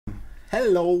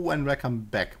Hello and welcome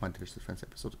back, my dear friends,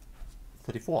 episode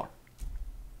 34.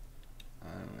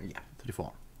 Yeah,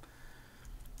 34.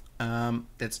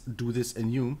 Let's do this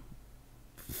anew.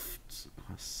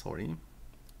 Sorry.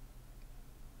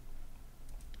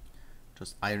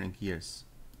 Just iron gears.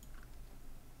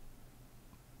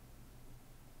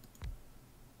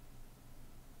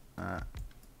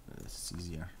 This is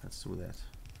easier. Let's do that.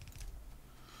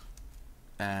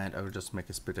 And I will just make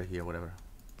a splitter here, whatever.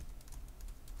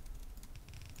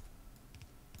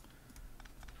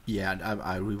 Yeah,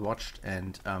 I rewatched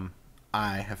and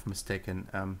I have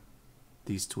mistaken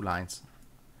these two lines.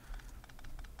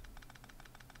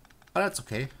 But that's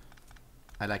okay.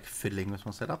 I like fiddling with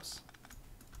my setups.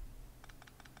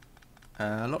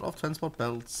 A lot of transport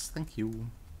belts, thank you.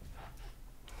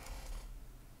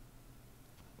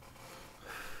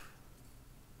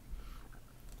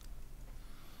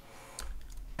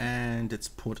 And let's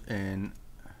put in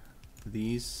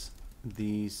these.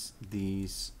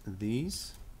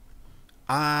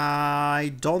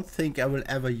 I don't think I will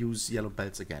ever use yellow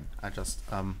belts again. I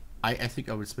think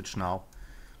I will switch now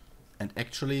and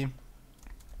actually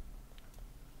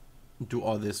do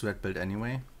all this red belt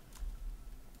anyway.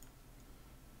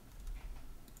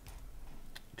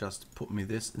 Just put me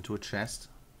this into a chest.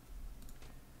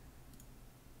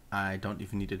 I don't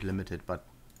even need it limited, but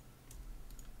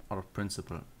out of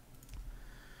principle.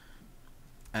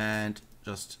 And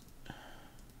just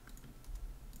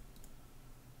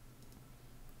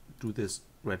do this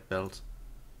red belt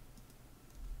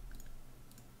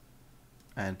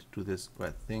and do this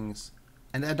red things.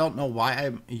 And I don't know why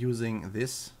I'm using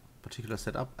this particular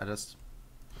setup.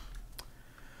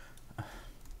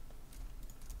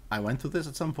 I went through this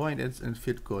at some point and it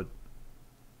fit good.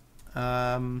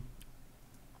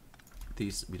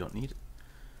 These we don't need.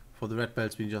 For the red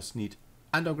belts we just need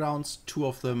undergrounds, 2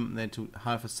 of them, then to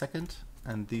half a second,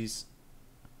 and these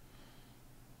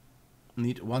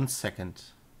need 1 second.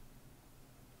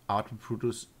 Out to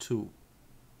produce 2.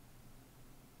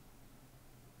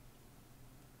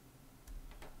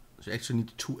 So you actually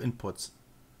need 2 inputs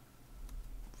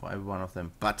for every one of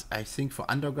them. But I think for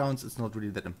undergrounds it's not really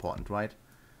that important, right?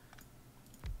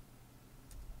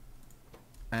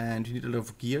 And you need a lot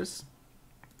of gears.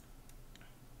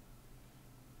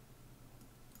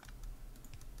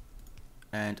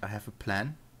 And I have a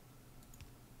plan.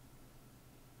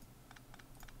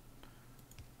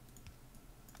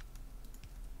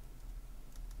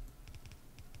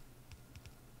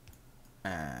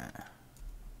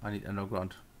 I need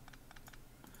underground.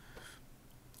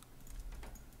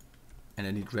 And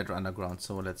I need red underground,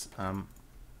 so let's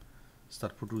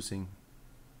start producing.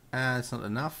 It's not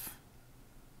enough.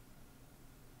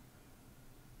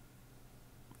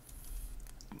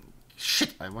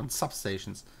 Shit, I want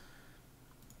substations.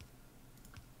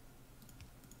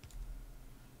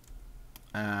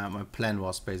 My plan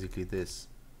was basically this.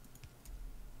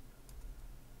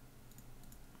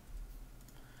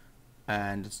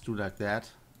 And let's do like that.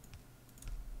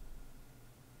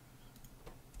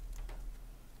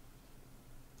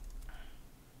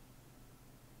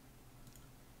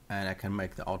 And I can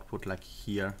make the output like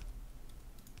here.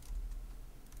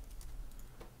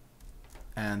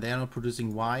 And they are not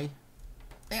producing Y.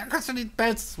 They are constantly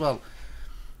belts as well.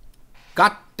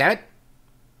 God damn it!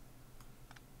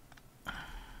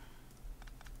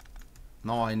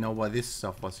 Now I know why this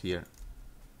stuff was here.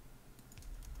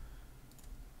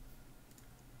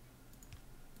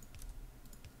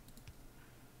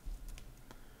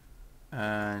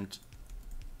 And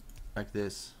like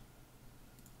this.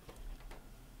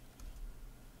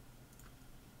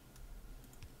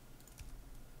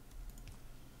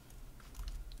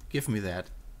 Give me that.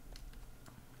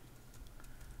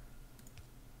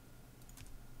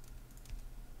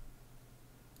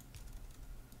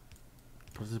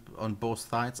 Put it on both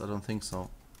sides? I don't think so.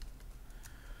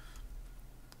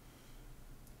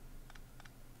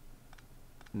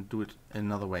 And do it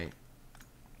another way.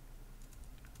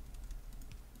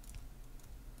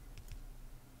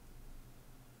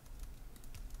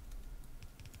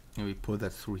 And we put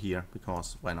that through here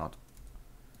because why not?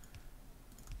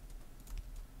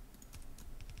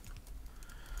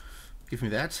 Give me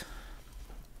that.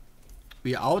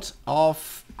 We are out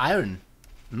of iron,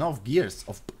 not of gears,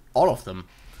 of all of them.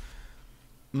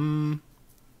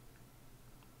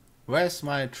 Where's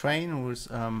my train? Was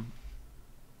I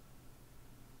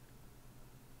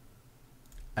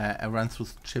ran through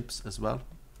chips as well.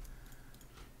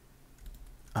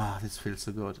 Ah, this feels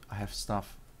so good. I have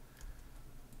stuff.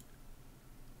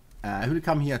 I will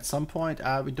come here at some point.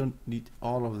 We don't need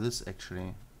all of this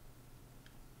actually.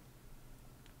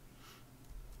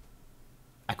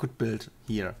 I could build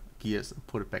here gears and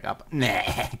put it back up. Nah,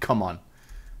 come on.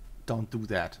 Don't do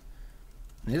that.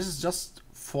 This is just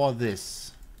for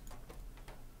this.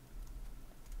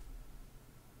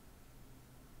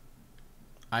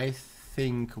 I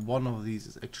think one of these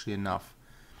is actually enough.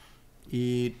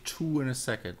 2 in a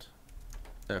second.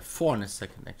 4 in a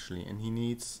second actually, and he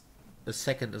needs a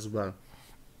second as well.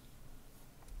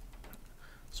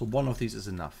 So one of these is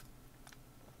enough.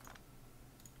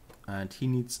 And he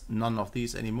needs none of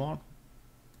these anymore.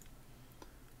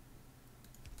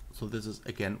 So this is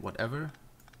again whatever.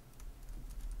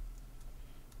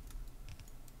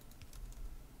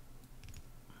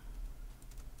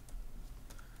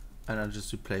 And I'll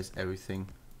just replace everything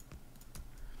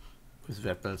with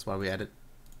red belts while we're at it.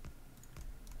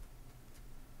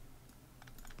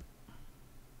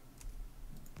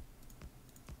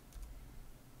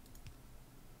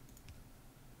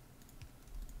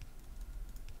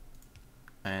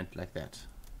 And like that.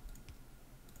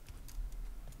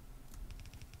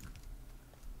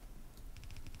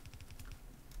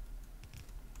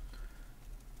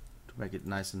 To make it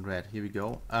nice and red. Here we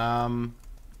go.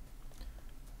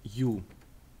 You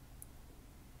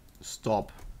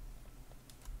stop.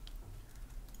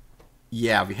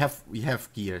 Yeah, we have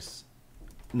gears.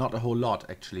 Not a whole lot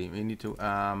actually. We need to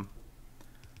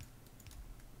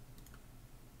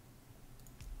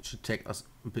it should take us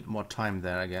a bit more time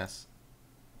there, I guess.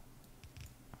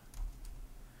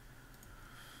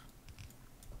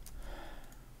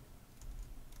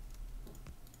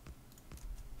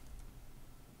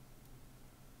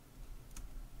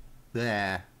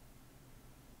 There.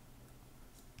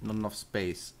 Not enough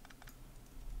space.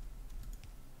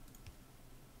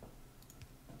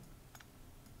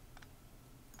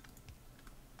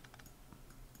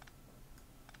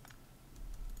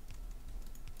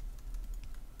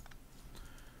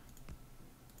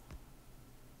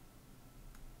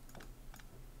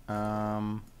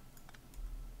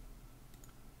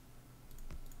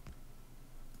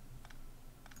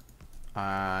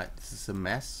 This is a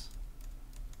mess.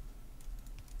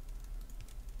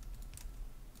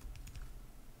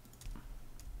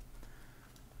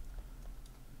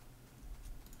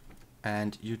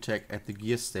 And you take at the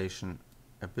gear station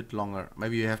a bit longer.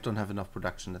 Maybe you don't have enough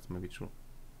production. That's maybe true.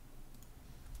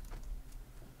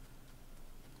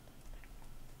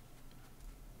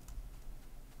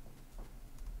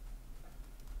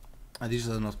 And these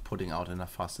are not putting out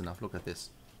enough fast enough. Look at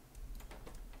this.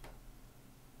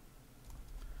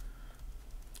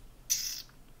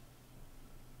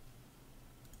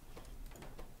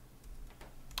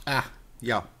 Ah,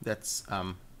 yeah, that's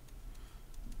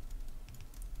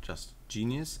just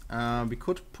genius. We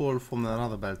could pull from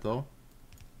another belt though.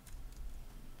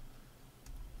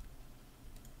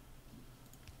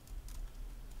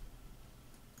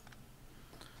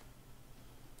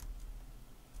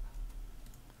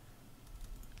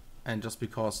 And just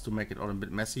because to make it all a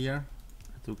bit messier,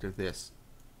 I looked at this.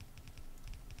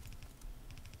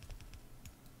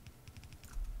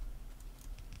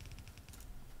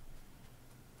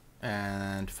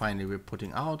 And finally we're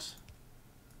putting out.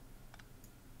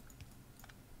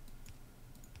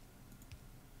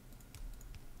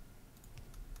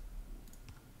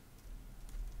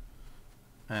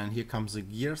 And here comes the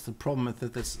gears. The problem is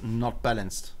that it's not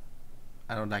balanced.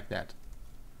 I don't like that.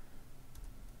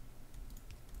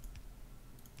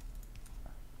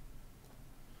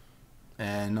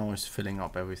 And now it's filling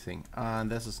up everything. And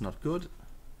this is not good.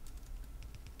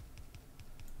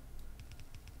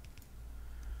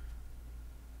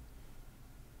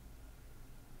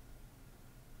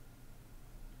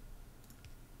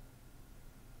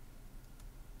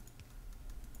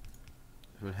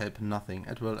 It will help nothing.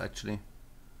 It will actually.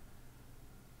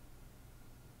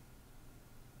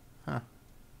 Huh.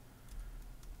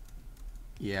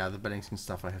 Yeah, the balancing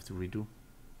stuff I have to redo.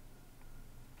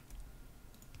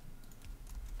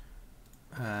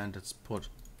 And let's put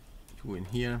you in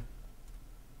here.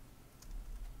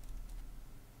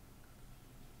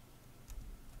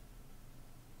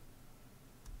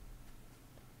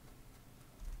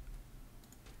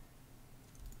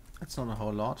 That's not a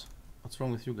whole lot. What's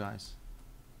wrong with you guys?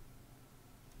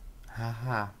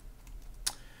 Haha.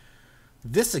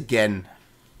 This again.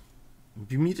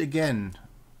 We meet again.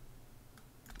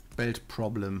 Belt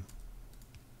problem.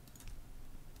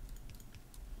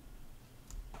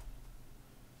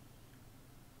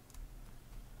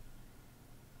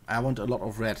 I want a lot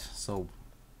of red, so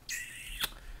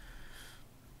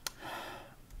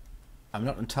I'm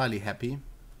not entirely happy.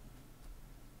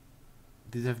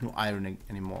 These have no iron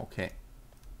anymore, okay.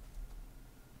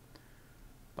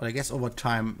 But I guess over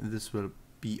time this will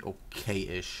be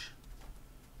okay-ish.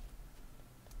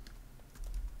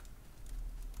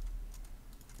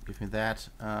 Give me that.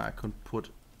 I could put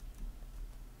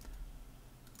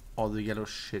all the yellow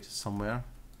shit somewhere.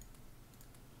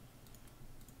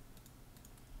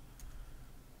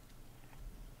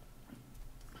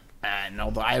 And now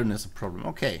the iron is a problem.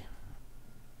 Okay.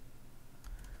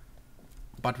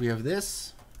 But we have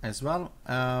this as well.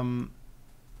 The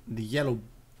yellow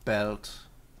belt.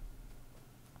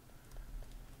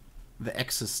 The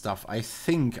excess stuff. I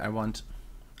think I want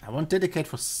dedicated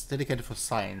for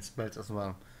science belts as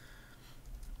well.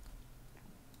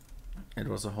 It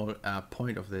was a whole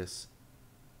point of this.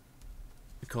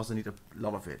 Because I need a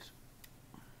lot of it.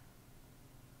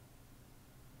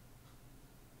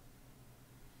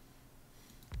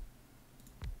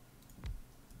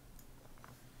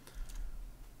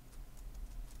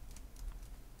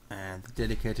 And the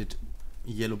dedicated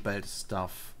yellow belt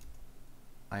stuff.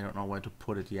 I don't know where to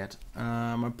put it yet.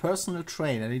 My personal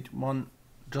train. I need one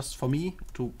just for me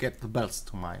to get the belts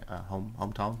to my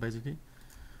hometown, basically.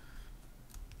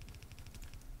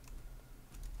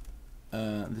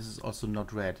 This is also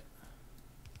not red.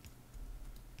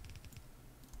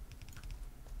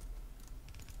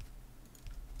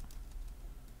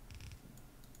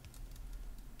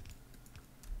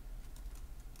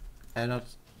 I'm not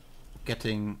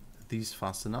getting these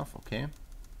fast enough. Okay.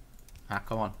 Ah,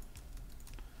 come on.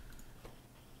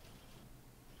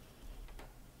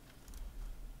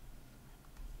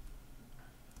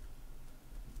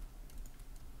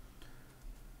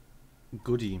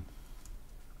 Goodie.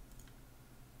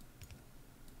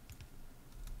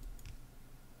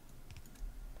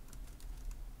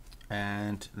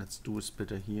 And let's do a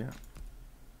splitter here.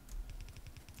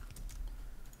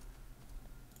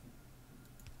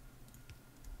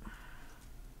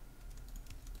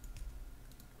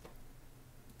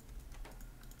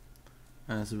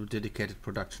 As a dedicated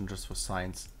production just for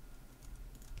science.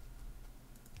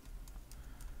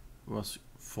 Was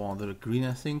for the green,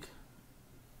 I think.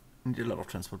 Need a lot of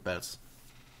transport belts.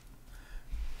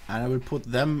 And I will put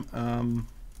them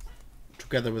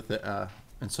together with the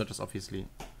inserters, obviously,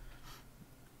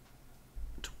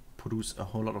 to produce a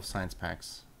whole lot of science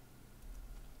packs.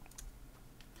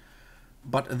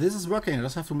 But this is working. I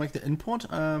just have to make the import.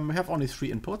 We have only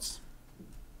 3 inputs.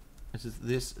 This is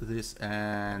this,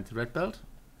 and the red belt.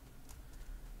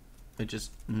 Which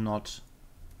is not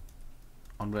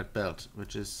on red belt,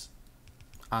 which is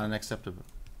unacceptable.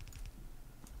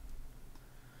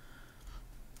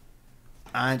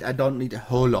 And I don't need a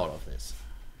whole lot of this.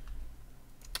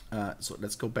 So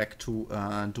let's go back to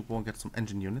Dubo and get some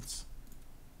engine units.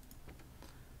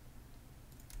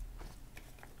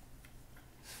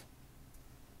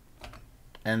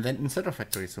 And then insert a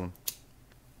factory soon.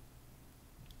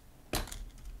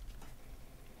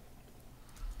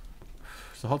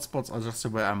 The hotspots are just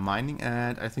where I'm mining,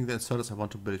 and I think the inserters I want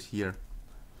to build here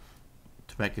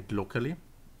to make it locally.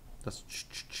 Just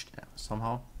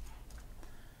somehow.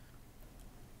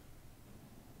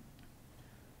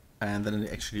 And then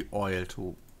actually oil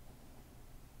to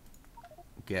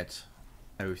get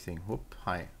everything. Whoop,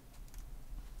 hi.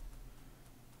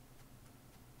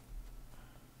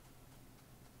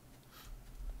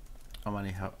 How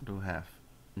many do we have?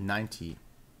 90.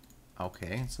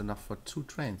 Okay, it's enough for 2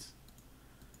 trains.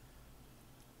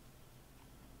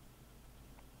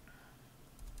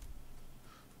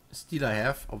 Steel I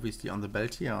have, obviously on the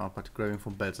belt here, but grabbing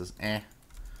from belts is eh.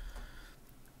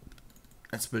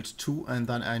 Let's build 2, and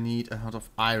then I need a lot of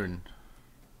iron.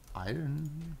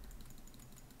 Iron?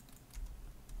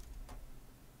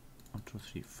 1, 2,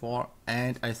 3, 4,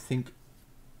 and I think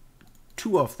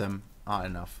 2 of them are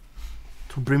enough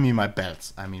to bring me my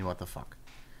belts. I mean, what the fuck.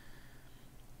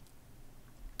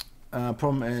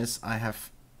 Problem is I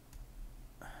have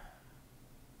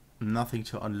nothing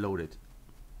to unload it.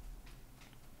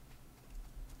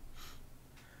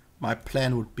 My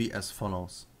plan would be as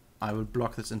follows. I will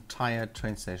block this entire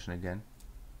train station again,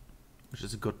 which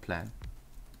is a good plan.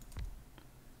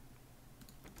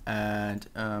 And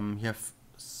you have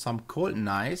some coal,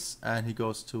 nice, and he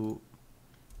goes to,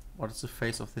 what is the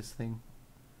face of this thing?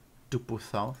 Dupo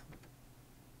South.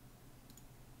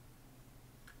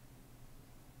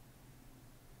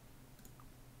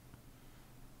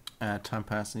 Time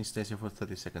passed and he stays here for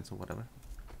 30 seconds or whatever.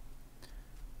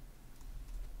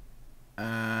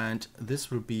 And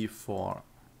this will be for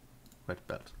red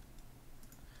belt.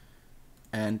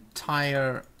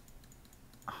 Entire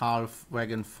half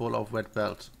wagon full of red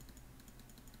belt.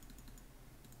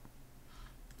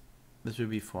 This will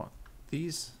be for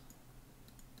these.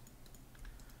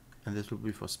 And this will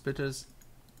be for splitters.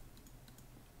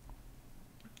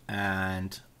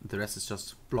 And the rest is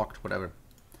just blocked, whatever.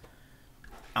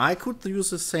 I could use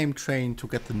the same train to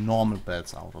get the normal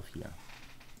belts out of here.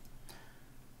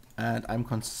 And I'm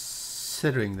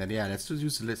considering that, yeah, let's just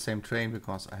use the same train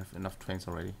because I have enough trains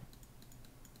already.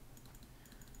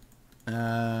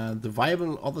 The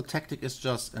viable other tactic is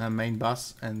just main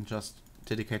bus and just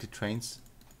dedicated trains.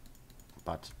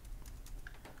 But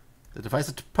the device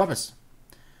is to purpose.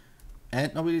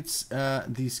 And now it's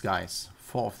these guys,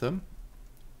 4 of them.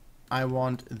 I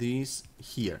want these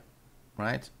here,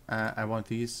 right? I want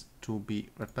these to be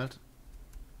red belt.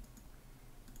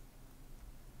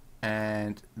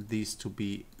 And these to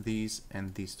be these,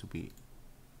 and these to be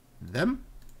them.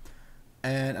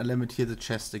 And I limit here the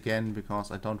chest again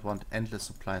because I don't want endless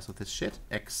supplies of this shit,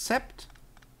 except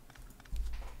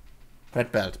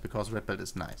red belt, because red belt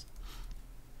is nice.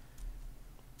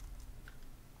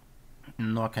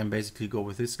 Now I can basically go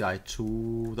with this guy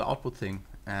to the output thing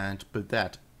and build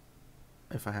that.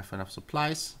 If I have enough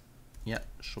supplies, yeah,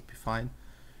 should be fine.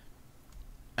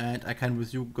 And I can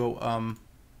with you go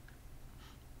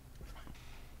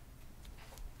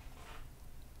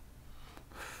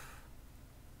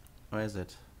where is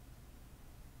it?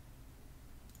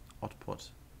 Output.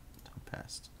 Time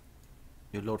passed.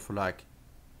 You load for like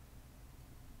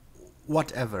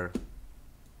whatever.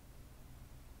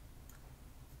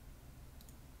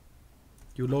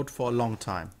 You load for a long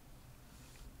time.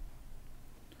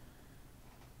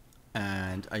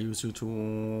 And I use you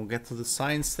to get to the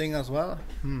science thing as well.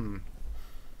 Then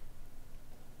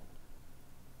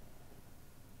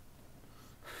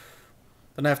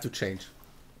I have to change.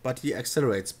 But he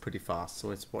accelerates pretty fast, so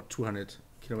it's what, 200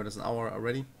 kilometers an hour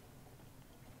already.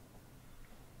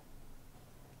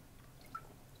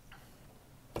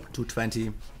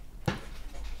 $220.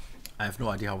 I have no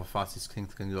idea how fast these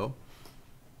things can go.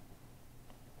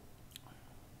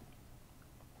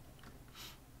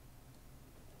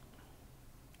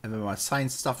 And when my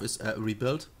science stuff is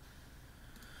rebuilt,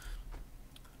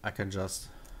 I can just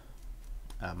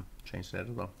change that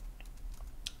as well.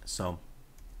 So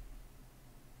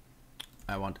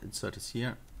I want inserters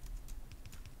here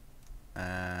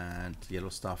and yellow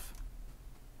stuff.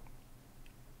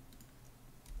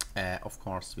 Of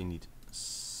course, we need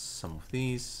some of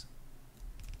these.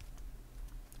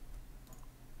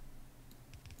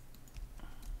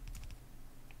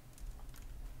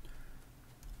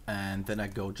 And then I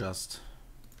go just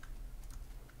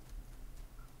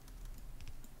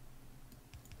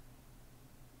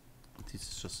this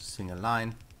is just a single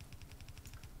line.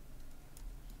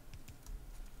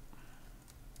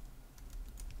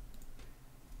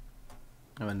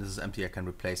 And when this is empty, I can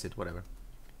replace it, whatever.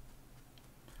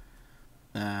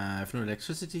 I have no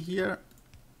electricity here.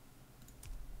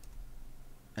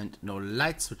 And no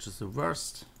lights, which is the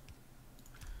worst.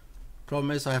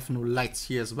 Problem is I have no lights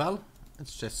here as well.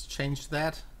 Let's just change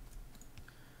that.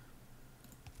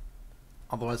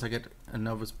 Otherwise I get a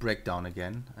nervous breakdown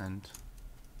again, and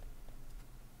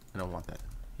I don't want that.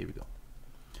 Here we go.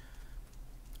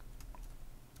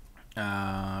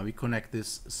 We connect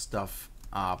this stuff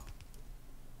up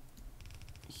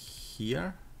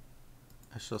here.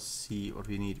 Let's just see what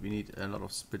we need. We need a lot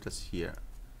of splitters here.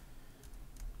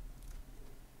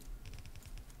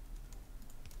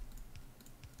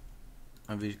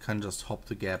 And we can just hop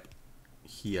the gap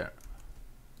here.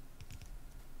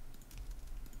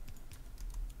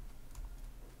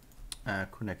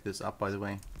 Connect this up, by the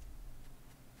way.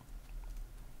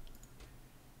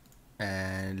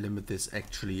 And limit this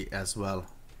actually as well.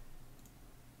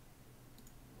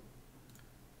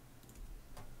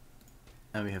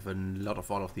 And we have a lot of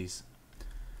all of these.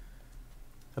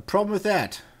 The problem with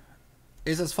that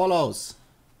is as follows.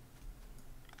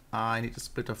 I need a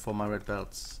splitter for my red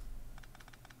belts.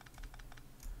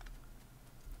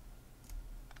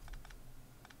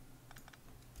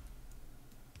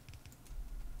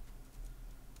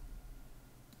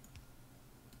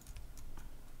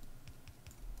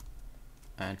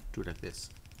 And do it like this.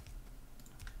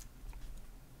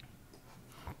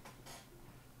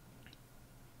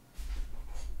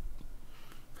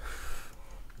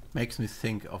 Makes me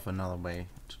think of another way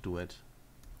to do it.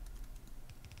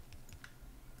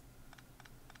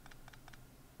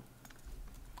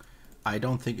 I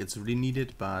don't think it's really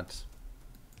needed, but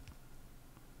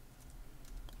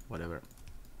whatever.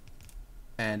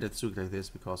 And let's do it like this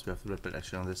because we have the red belt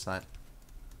actually on this side.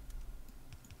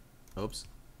 Oops.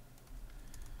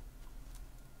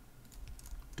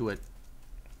 Do it.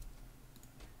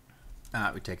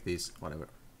 We take these, whatever.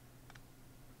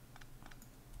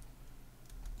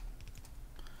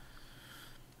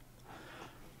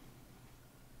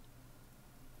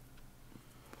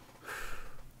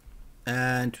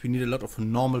 And we need a lot of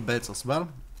normal belts as well.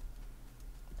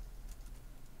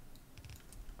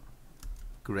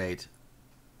 Great.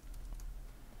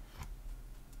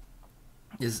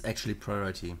 is actually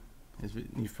priority. Is we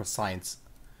need for science.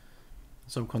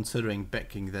 So I'm considering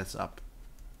backing this up.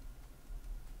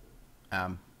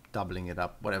 Doubling it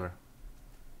up, whatever.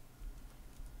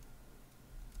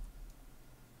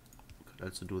 Could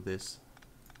also do this.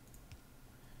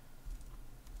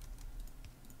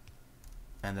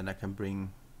 And then I can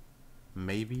bring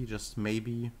maybe, just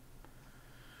maybe,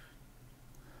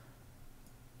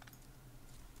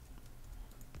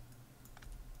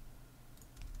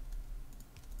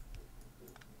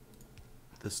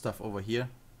 this stuff over here.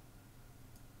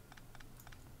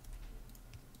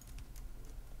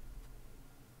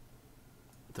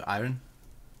 The iron.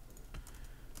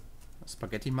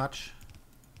 Spaghetti much.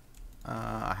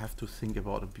 I have to think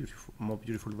about a more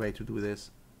beautiful way to do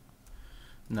this.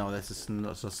 No, this is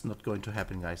just not going to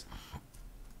happen, guys.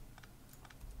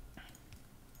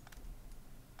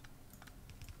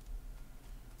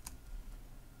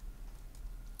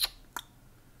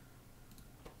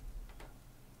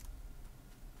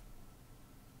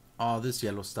 Oh, this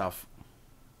yellow stuff.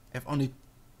 I have only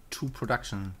 2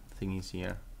 production thingies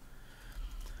here.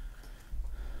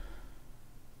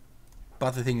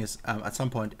 But the thing is, at some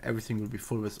point, everything will be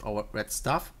full with our red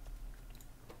stuff.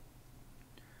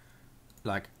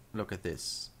 Like, look at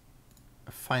this.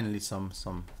 Finally some...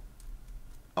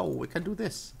 Oh, we can do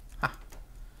this. Ha.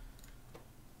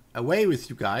 Away with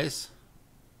you guys.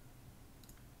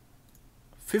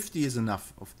 50 is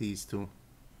enough of these two,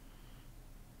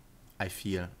 I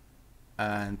feel.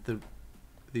 And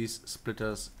these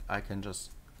splitters I can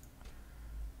just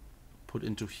put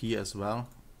into here as well.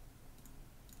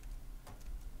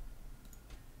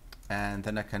 And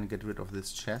then I can get rid of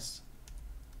this chest.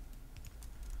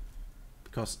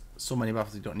 Because so many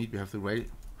buffers you don't need, we have the rail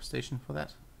station for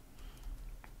that.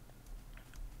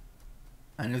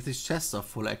 And if these chests are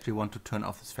full, I actually want to turn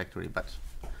off this factory, but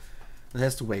it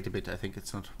has to wait a bit. I think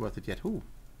it's not worth it yet. Ooh.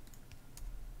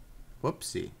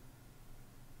 Whoopsie.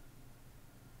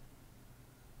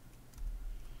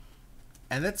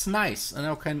 And that's nice. And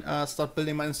now I can start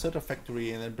building my inserter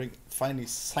factory and then bring finally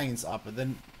science up, and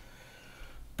then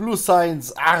blue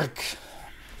science arc.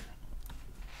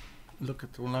 Look at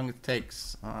how long it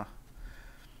takes.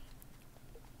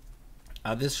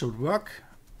 This should work.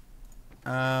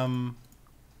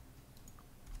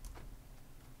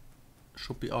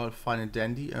 Should be all fine and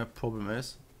dandy. Problem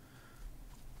is,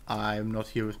 I'm not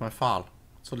here with my file.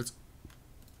 So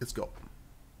let's go.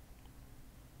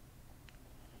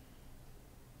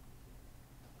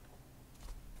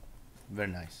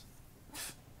 Very nice.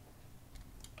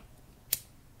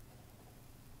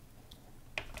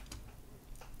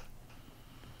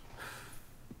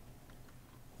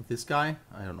 This guy,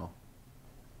 I don't know.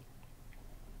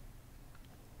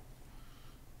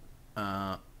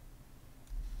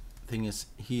 Thing is,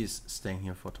 he is staying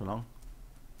here for too long.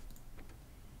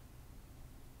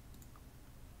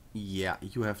 Yeah,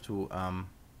 you have to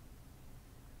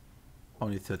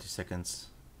only 30 seconds.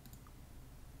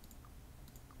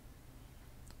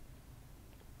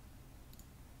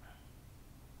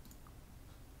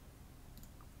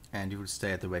 And you will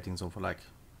stay at the waiting zone for like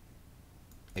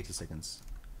 80 seconds.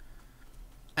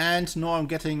 And now I'm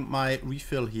getting my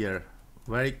refill here.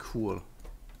 Very cool.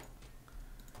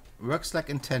 Works like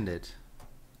intended.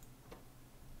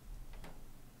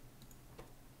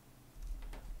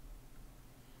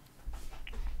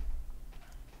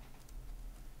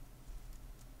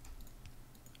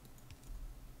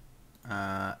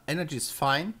 Energy is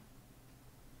fine.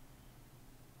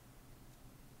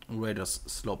 Rate does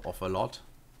slope off a lot.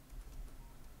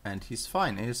 And he's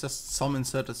fine. It's just some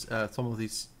inserters, some of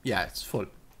these. Yeah, it's full.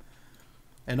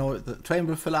 I know the train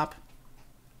will fill up,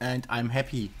 and I'm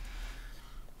happy.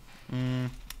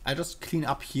 I just clean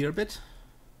up here a bit.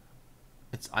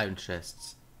 It's iron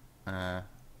chests. None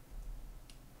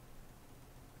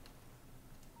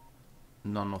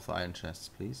of the iron chests,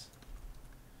 please.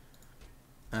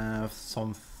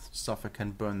 Some stuff I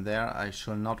can burn there. I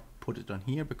shall not put it on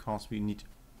here because we need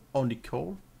only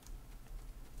coal.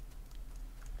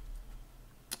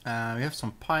 We have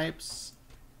some pipes.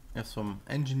 We have some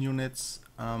engine units.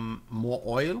 More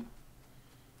oil.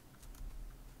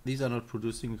 These are not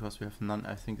producing because we have none.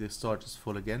 I think the storage is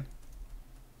full again.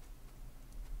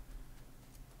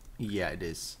 Yeah, it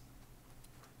is.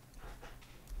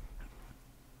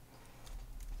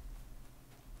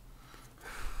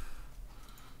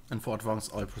 And for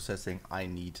advanced oil processing, I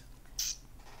need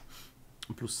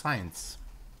blue science.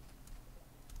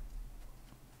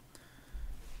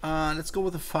 Let's go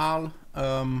with the file.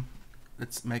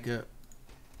 Let's make a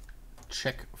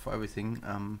check for everything.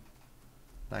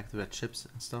 Like the red chips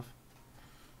and stuff.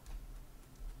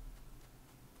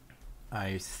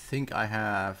 I think I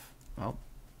have, well,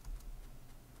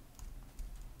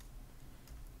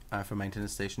 I have a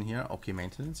maintenance station here. Okay,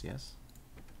 maintenance, yes.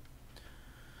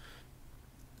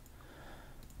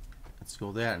 Let's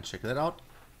go there and check that out.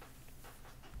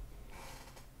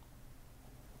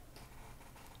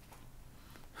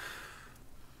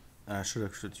 I should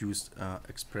have used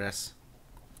express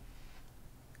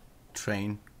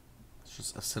train. It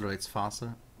just accelerates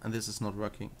faster. And this is not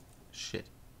working. Shit.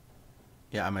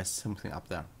 Yeah, I messed something up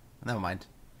there. Never mind.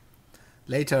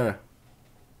 Later.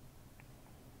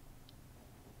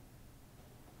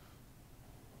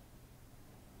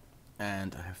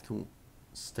 And I have to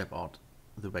step out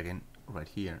the wagon right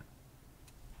here.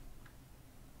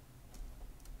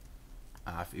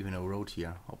 I have even a road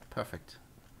here. Oh, perfect.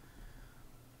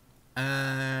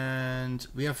 And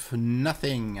we have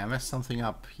nothing. I messed something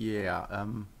up. Yeah.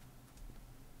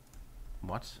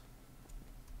 What?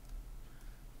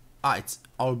 Ah, it's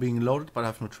all being loaded, but I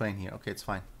have no train here. Okay, it's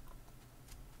fine.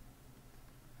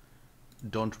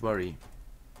 Don't worry.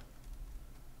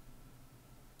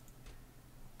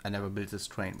 I never built this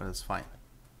train, but it's fine.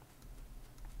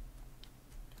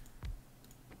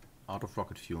 Out of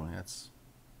rocket fuel. That's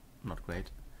not great.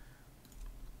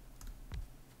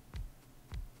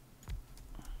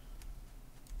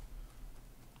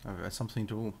 Something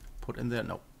to put in there?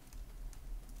 No.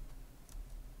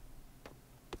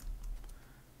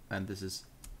 And this is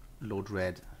load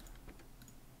red.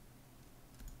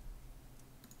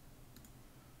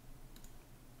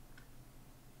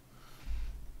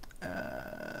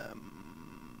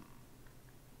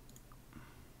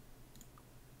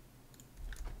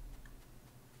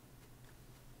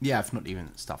 Yeah, I've not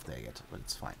even stuffed there yet, but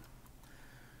it's fine.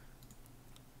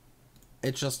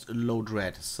 It's just load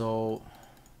red, so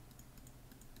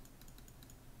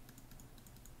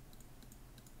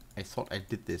I thought I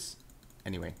did this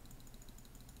anyway.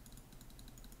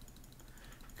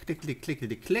 Click, click, click,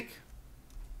 click, click.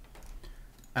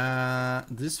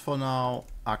 This for now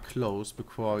are closed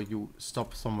before you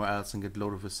stop somewhere else and get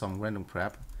loaded with some random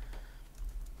crap.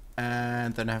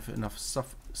 And then I have enough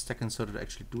stuff stack inserted to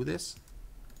actually do this.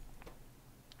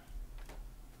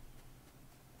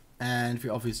 And we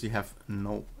obviously have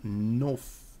none.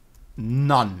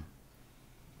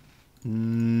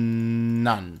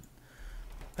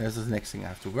 This is the next thing I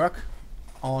have to work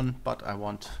on, but I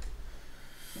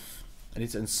need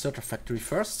to insert a factory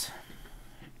first.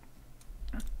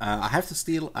 I have the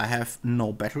steel, I have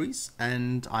no batteries,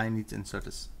 and I need to insert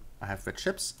this. I have red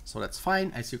chips, so that's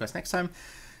fine. I see you guys next time.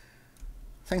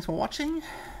 Thanks for watching.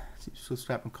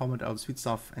 Subscribe and comment all the sweet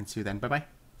stuff, and see you then. Bye bye.